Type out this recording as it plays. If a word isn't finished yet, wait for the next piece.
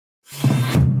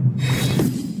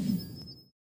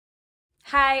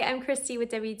Hi, I'm Christy with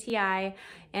WTI,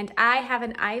 and I have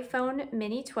an iPhone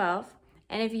Mini 12.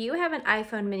 And if you have an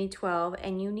iPhone Mini 12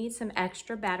 and you need some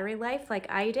extra battery life like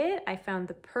I did, I found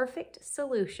the perfect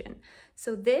solution.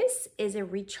 So this is a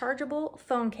rechargeable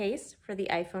phone case for the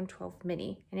iPhone 12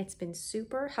 Mini, and it's been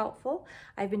super helpful.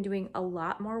 I've been doing a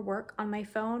lot more work on my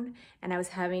phone, and I was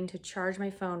having to charge my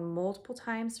phone multiple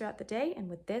times throughout the day, and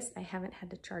with this, I haven't had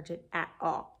to charge it at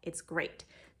all. It's great.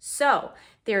 So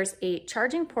there's a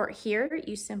charging port here.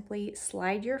 You simply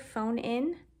slide your phone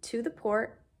in to the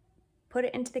port, put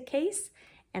it into the case,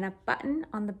 and a button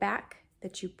on the back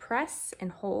that you press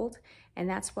and hold, and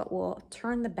that's what will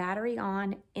turn the battery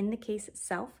on in the case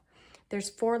itself. There's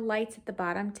 4 lights at the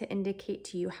bottom to indicate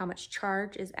to you how much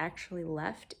charge is actually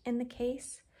left in the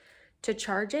case. To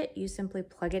charge it, you simply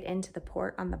plug it into the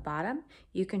port on the bottom.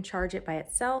 You can charge it by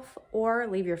itself or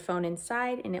leave your phone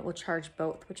inside and it will charge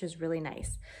both, which is really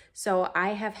nice. So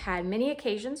I have had many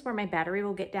occasions where my battery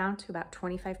will get down to about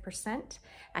 25%.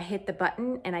 I hit the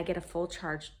button and I get a full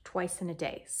charge twice in a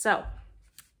day. So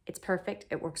it's perfect,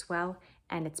 it works well,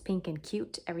 and it's pink and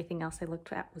cute. Everything else I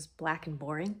looked at was black and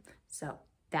boring. So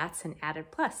that's an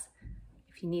added plus.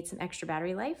 If you need some extra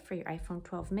battery life for your iPhone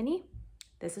 12 mini,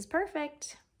 this is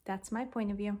perfect. That's my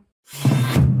point of view.